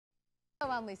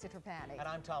Hello, I'm Lisa Trapani. And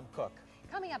I'm Tom Cook.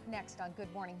 Coming up next on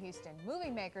Good Morning Houston, movie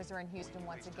makers are in Houston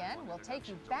once again. We'll take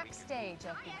you backstage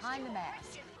of Behind the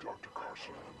Mask. Dr.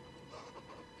 Carson,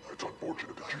 it's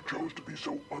unfortunate that you chose to be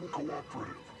so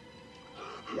uncooperative.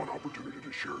 One opportunity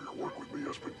to share your work with me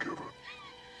has been given.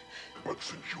 But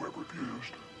since you have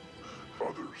refused,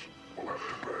 others will have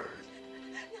to pay.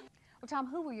 Well, Tom,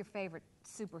 who were your favorite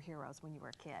superheroes when you were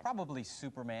a kid? Probably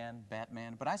Superman,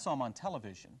 Batman, but I saw them on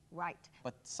television. Right.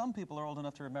 But some people are old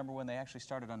enough to remember when they actually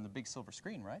started on the big silver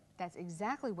screen, right? That's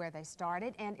exactly where they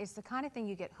started, and it's the kind of thing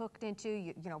you get hooked into,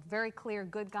 you know, very clear,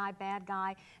 good guy, bad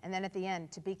guy, and then at the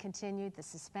end, to be continued, the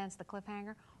suspense, the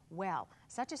cliffhanger. Well,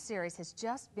 such a series has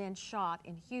just been shot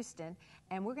in Houston,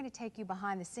 and we're going to take you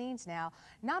behind the scenes now,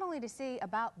 not only to see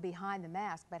about Behind the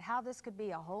Mask, but how this could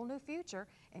be a whole new future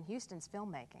in Houston's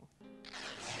filmmaking.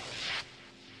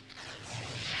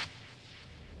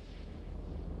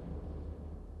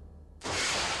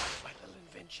 My little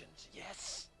inventions,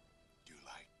 yes. You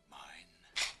like mine?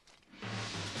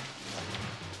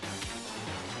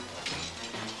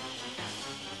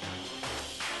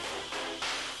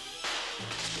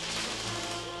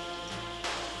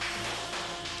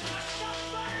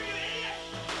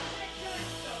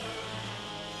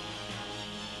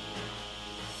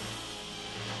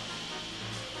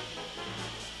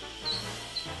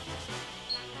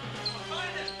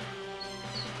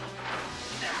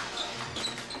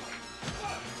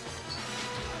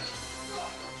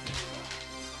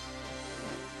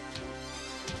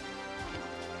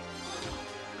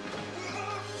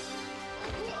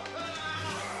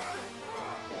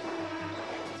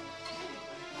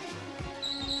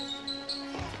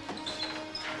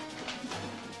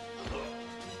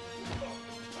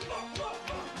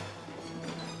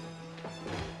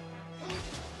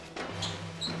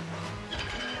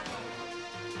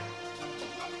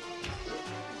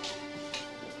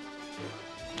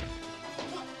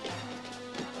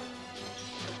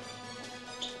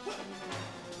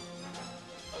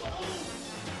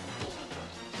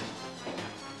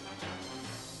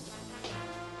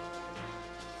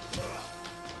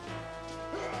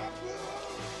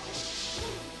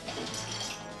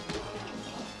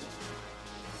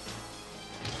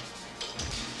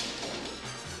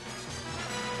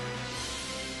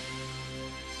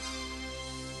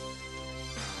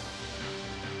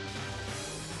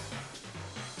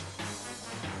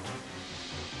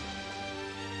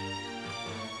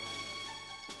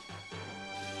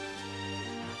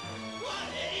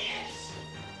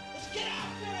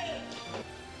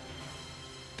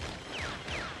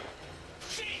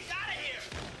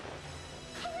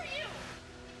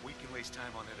 Waste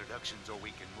time on introductions or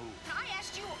we can move. I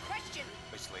asked you a question.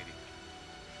 Miss Lady,